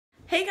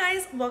Hey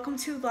guys, welcome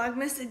to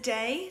Vlogmas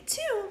Day 2.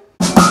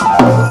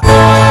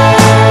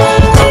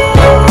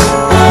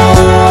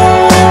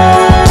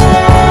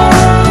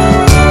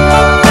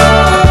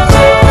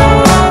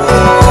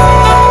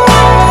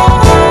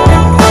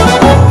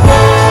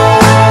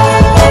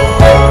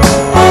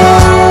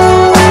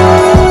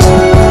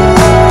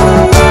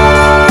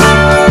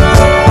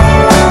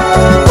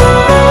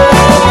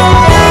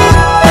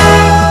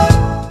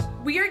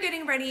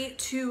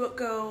 To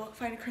go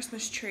find a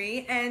Christmas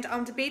tree, and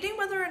I'm debating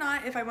whether or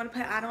not if I want to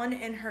put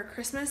Adalynne in her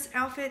Christmas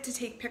outfit to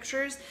take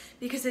pictures,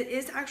 because it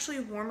is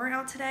actually warmer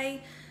out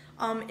today.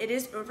 It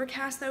is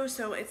overcast though,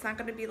 so it's not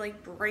going to be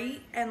like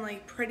bright and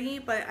like pretty,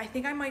 but I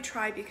think I might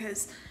try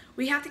because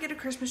we have to get a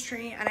Christmas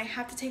tree and I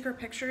have to take her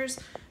pictures,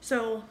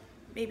 so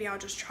maybe I'll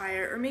just try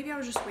it, or maybe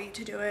I'll just wait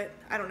to do it.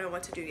 I don't know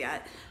what to do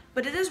yet,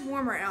 but it is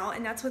warmer out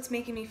and that's what's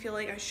making me feel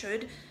like I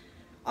should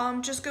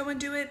just go and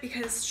do it,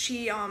 because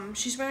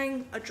she's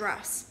wearing a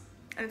dress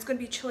and it's going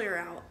to be chillier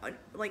out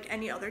like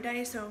any other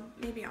day, so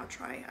maybe I'll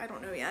try. I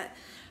don't know yet.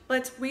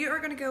 But we are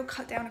going to go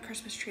cut down a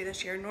Christmas tree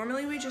this year.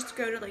 Normally we just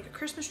go to like a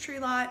Christmas tree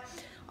lot,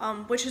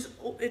 which is,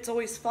 it's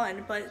always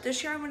fun, but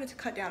this year I wanted to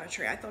cut down a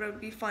tree. I thought it would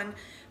be fun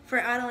for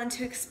Adalynne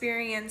to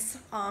experience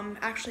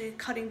actually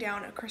cutting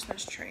down a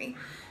Christmas tree.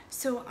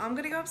 So I'm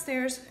going to go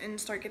upstairs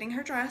and start getting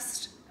her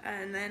dressed,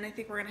 and then I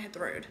think we're going to hit the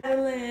road.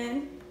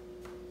 Adalynne,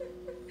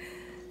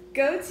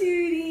 go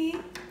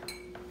Tootie.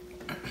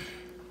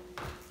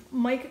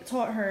 Mike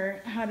taught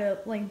her how to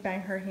like bang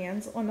her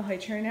hands on the high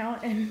chair now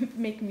and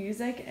make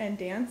music and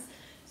dance,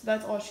 so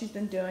that's all she's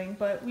been doing.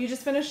 But we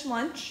just finished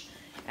lunch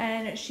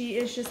and she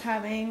is just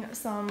having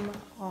some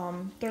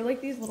they're like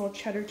these little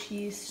cheddar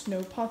cheese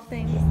snow puff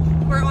things.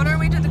 We're on our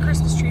way to the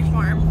Christmas tree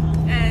farm,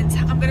 and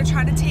I'm gonna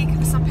try to take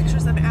some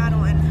pictures of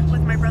Adalynne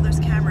with my brother's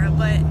camera,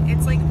 but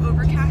it's like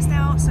overcast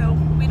out, so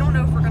we don't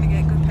know if we're gonna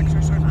get good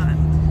pictures or not.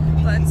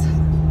 But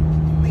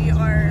we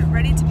are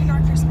ready to pick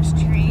our Christmas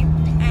tree,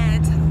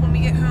 and when we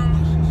get home,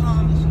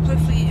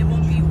 hopefully it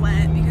won't be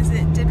wet because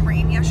it did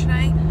rain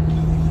yesterday.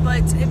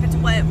 But if it's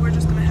wet, we're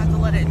just gonna have to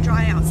let it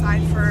dry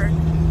outside for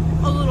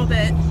a little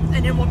bit,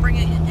 and then we'll bring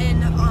it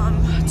in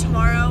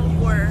tomorrow,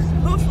 or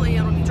hopefully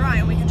it'll be dry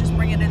and we can just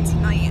bring it in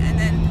tonight, and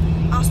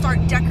then I'll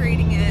start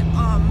decorating it.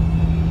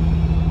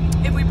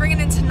 If we bring it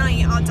in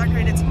tonight, I'll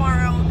decorate it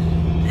tomorrow,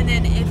 and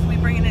then if we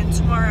bring it in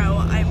tomorrow,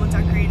 I will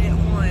decorate it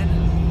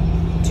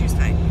on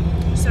Tuesday.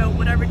 So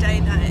whatever day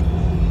that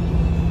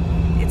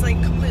it's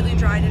like completely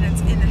dried and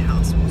it's in the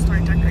house, we'll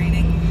start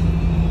decorating.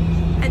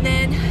 And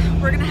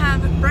then we're gonna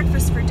have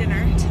breakfast for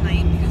dinner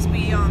tonight, because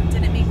we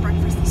didn't make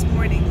breakfast this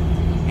morning,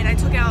 and I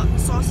took out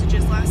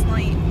sausages last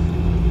night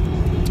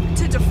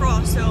to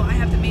defrost, so I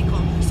have to make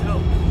them. So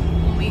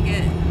when we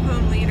get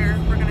home later,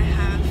 we're gonna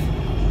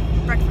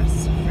have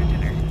breakfast for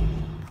dinner.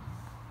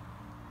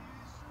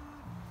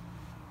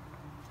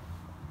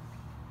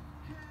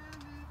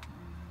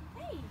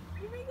 Hey,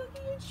 you ready to go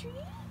get your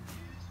tree?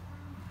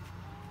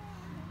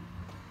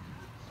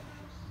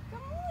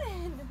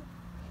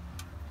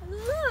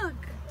 Look!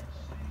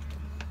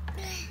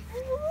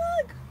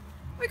 Look!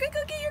 We're gonna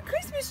go get your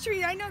Christmas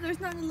tree. I know there's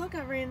nothing to look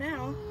at right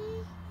now.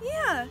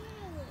 Yeah.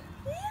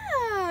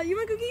 Yeah. You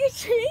wanna go get your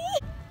tree?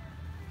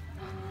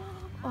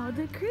 Oh,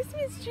 the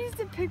Christmas trees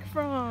to pick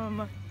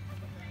from.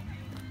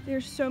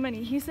 There's so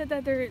many. He said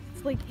that there's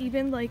like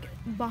even like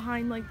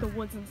behind like the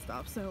woods and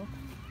stuff. So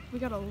we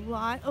got a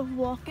lot of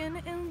walking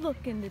and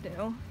looking to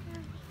do.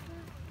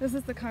 This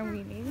is the kind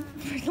we need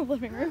for the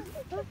living room.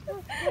 Ho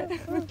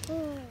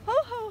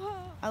ho ho!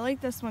 I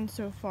like this one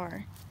so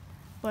far,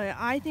 but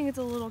I think it's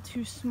a little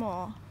too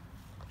small.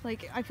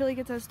 Like, I feel like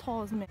it's as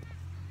tall as me.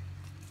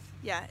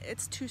 Yeah,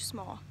 it's too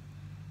small.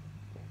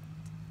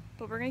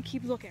 But we're gonna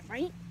keep looking,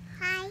 right?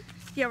 Hi.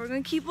 Yeah, we're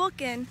gonna keep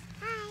looking.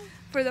 Hi.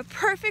 For the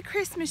perfect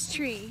Christmas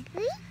tree.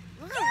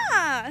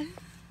 Yeah!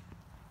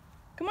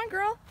 Come on,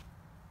 girl.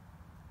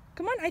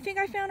 Come on, I think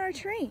I found our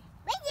tree.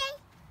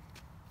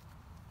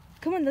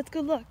 Come on, let's go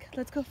look.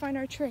 Let's go find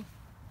our tree.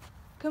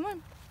 Come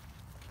on.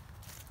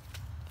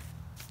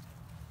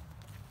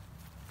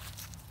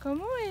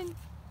 Come on.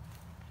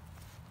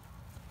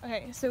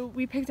 Okay, so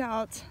we picked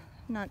out,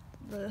 not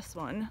this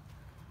one.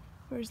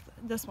 Where's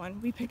this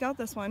one? We picked out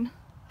this one.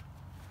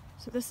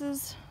 So this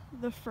is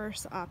the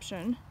first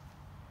option.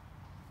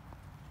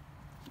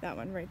 That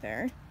one right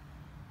there.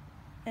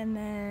 And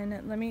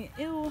then let me,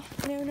 ew,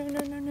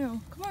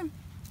 no. Come on,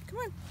 come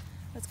on.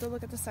 Let's go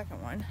look at the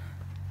second one.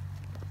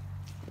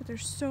 But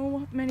there's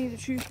so many to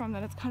choose from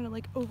that it's kind of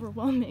like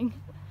overwhelming.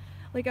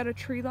 Like at a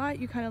tree lot,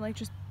 you kind of like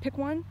just pick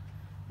one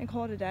and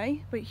call it a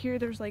day. But here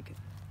there's like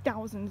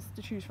thousands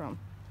to choose from.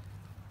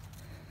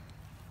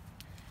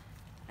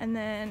 And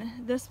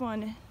then this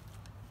one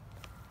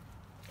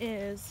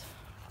is,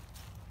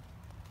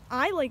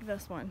 I like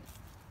this one.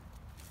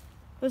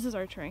 This is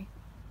our tree.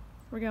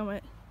 We're going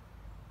with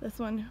this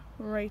one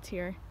right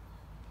here.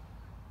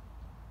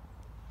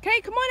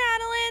 Okay, come on,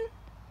 Adalynne.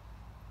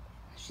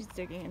 She's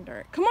digging in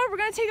dirt. Come on, we're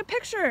gonna take a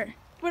picture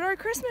with our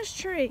Christmas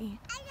tree.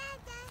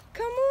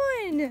 Come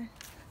on.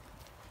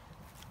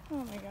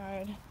 Oh my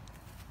God.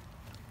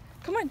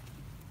 Come on.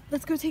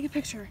 let's go take a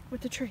picture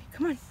with the tree.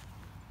 Come on.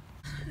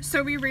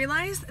 So we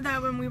realized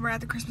that when we were at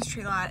the Christmas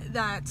tree lot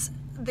that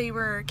they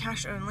were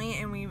cash only,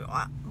 and we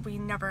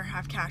never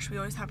have cash. We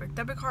always have a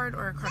debit card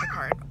or a credit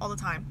card all the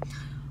time.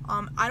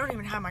 I don't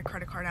even have my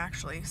credit card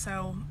actually,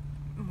 so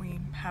we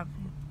have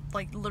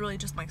like literally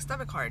just Mike's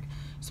debit card.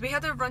 So we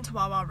had to run to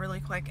Wawa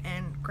really quick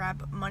and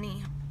grab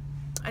money,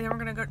 and then we're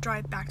gonna go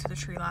drive back to the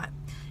tree lot.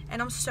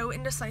 And I'm so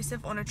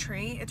indecisive on a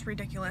tree, it's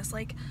ridiculous.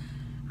 Like,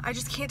 I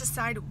just can't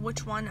decide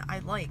which one I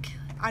like.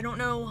 I don't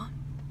know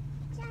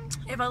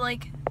if I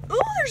like, ooh,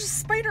 there's a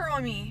spider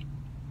on me.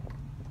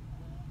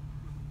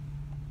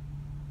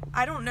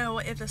 I don't know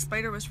if the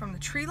spider was from the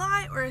tree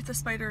lot or if the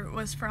spider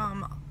was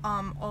from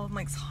all of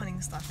Mike's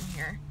hunting stuff in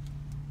here.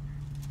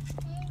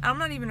 I'm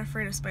not even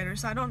afraid of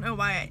spiders, so I don't know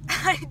why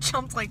I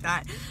jumped like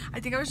that. I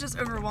think I was just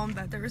overwhelmed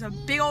that there was a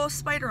big old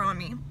spider on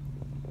me.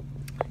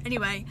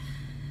 Anyway,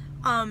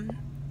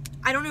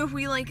 I don't know if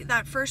we like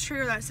that first tree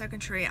or that second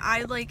tree.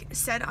 I like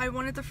said I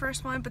wanted the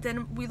first one, but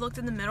then we looked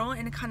in the middle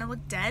and it kind of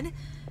looked dead.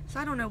 So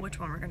I don't know which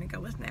one we're gonna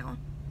go with now.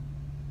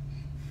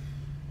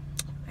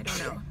 I don't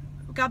know.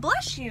 God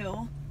bless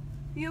you.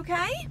 You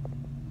okay?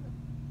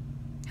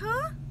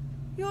 Huh?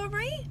 You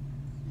alright?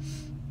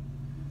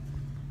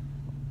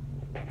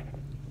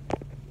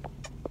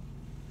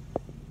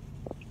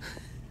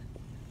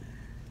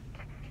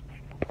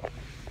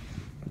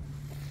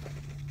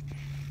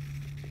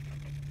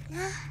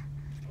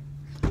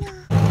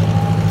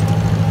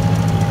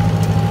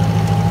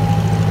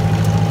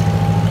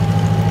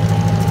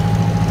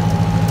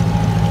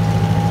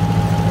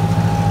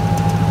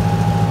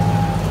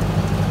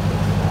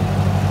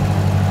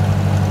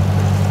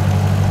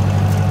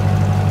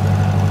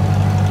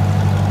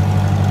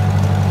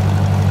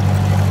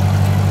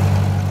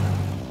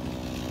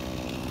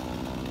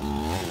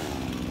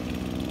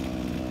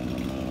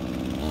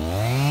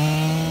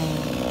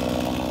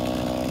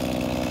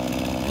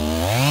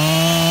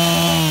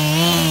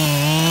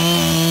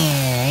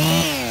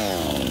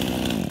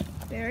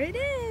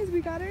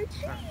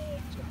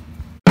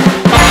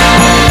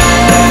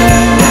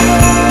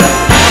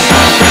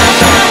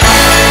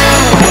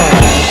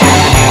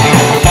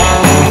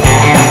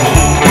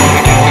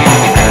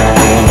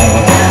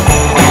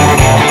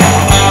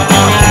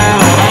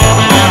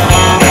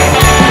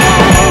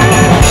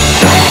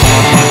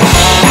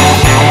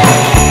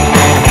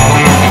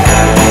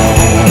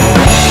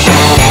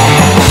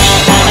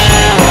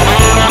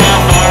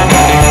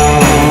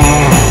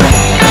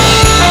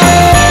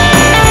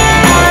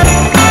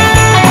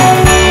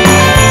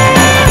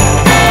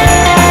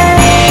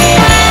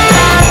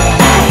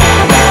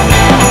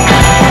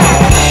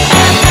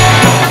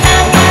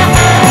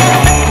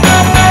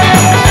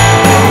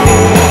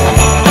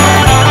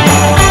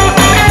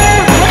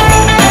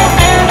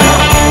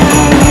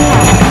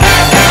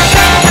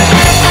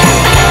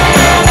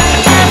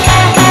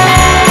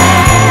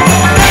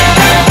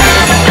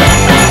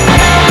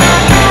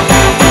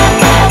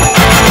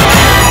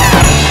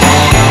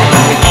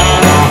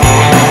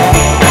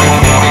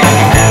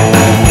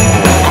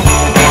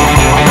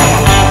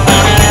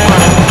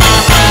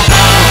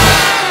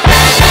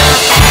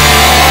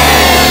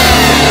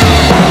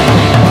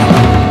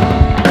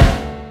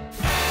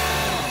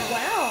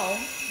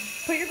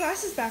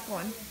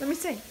 Let me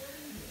see.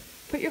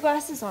 Put your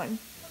glasses on.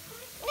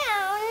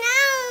 No.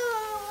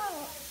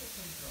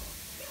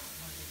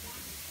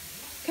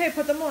 Okay,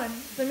 put them on.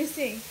 Let me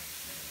see.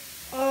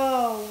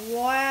 Oh,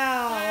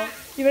 wow.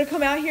 You want to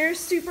come out here,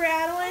 Super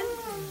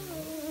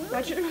Adalynne?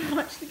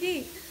 Watch the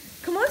gate.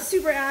 Come on,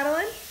 Super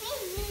Adalynne.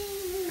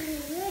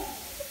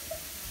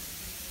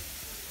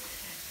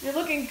 You're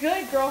looking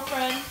good,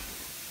 girlfriend.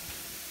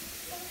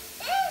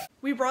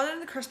 We brought in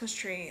the Christmas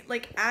tree,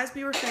 like, as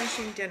we were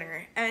finishing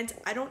dinner, and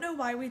I don't know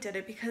why we did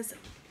it, because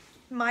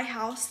my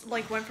house,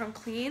 like, went from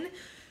clean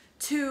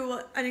to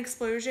an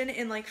explosion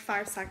in, like,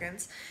 5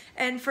 seconds.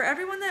 And for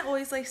everyone that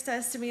always, like,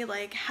 says to me,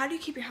 like, how do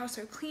you keep your house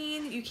so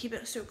clean? You keep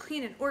it so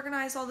clean and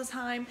organized all the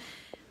time.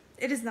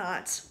 It is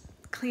not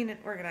clean and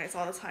organized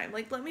all the time.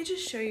 Like, let me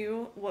just show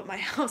you what my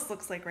house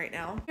looks like right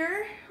now.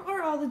 Here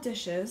are all the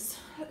dishes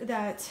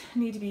that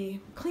need to be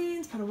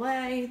cleaned, put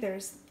away.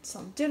 There's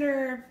some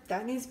dinner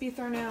that needs to be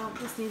thrown out.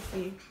 This needs to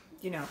be,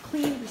 you know,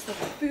 cleaned. We still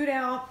have food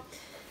out.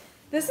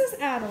 This is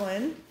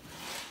Adalynne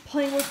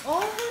playing with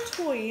all her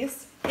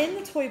toys in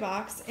the toy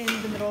box in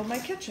the middle of my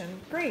kitchen.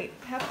 Great,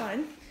 have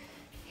fun.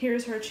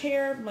 Here's her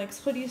chair,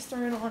 Mike's hoodies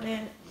thrown on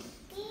it.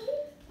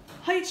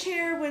 High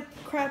chair with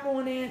crap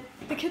on it.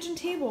 The kitchen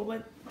table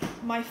with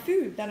my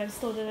food that I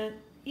still didn't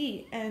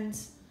eat, and,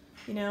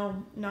 you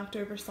know, knocked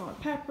over salt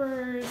and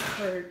peppers,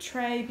 her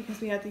tray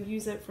because we had to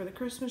use it for the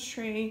Christmas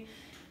tree,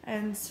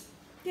 and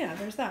yeah,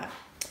 there's that.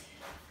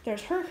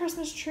 There's her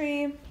Christmas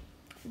tree,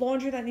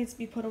 laundry that needs to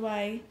be put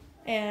away,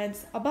 and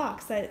a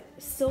box that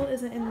still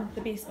isn't in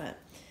the basement.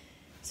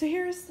 So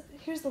here's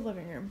the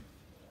living room.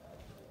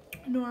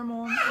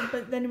 Normal,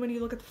 but then when you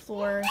look at the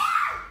floor,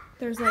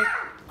 there's like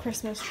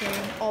Christmas tree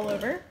all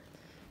over,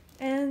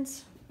 and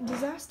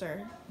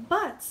disaster.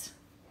 But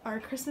our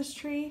Christmas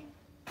tree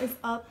is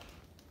up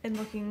and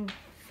looking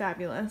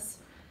fabulous.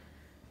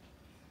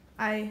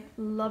 I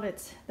love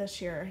it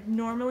this year.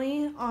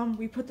 Normally,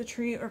 we put the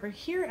tree over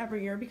here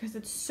every year because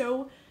it's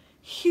so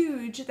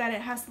huge that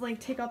it has to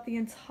like take up the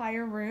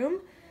entire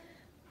room,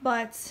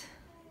 but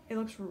it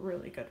looks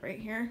really good right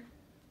here.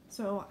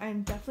 So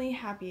I'm definitely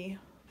happy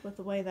with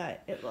the way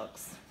that it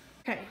looks.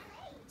 Okay,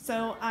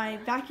 so I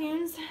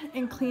vacuumed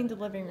and cleaned the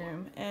living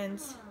room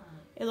and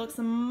it looks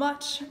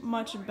much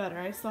better.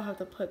 I still have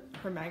to put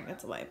her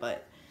magnets away,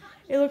 but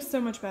it looks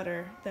so much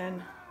better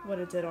than what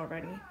it did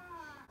already.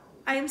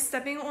 I am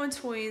stepping on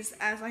toys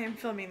as I am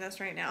filming this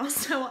right now,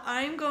 so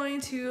I'm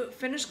going to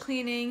finish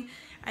cleaning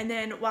and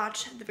then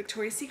watch the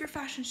Victoria's Secret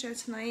fashion show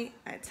tonight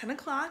at 10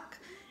 o'clock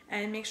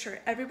and make sure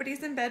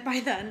everybody's in bed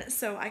by then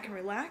so I can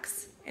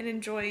relax and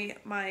enjoy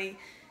my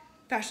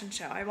fashion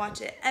show. I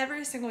watch it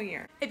every single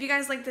year. If you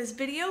guys like this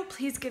video,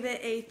 please give it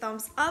a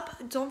thumbs up.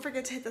 Don't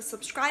forget to hit the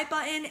subscribe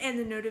button and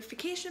the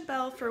notification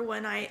bell for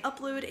when I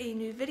upload a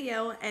new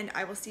video, and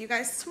I will see you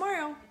guys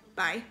tomorrow.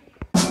 Bye.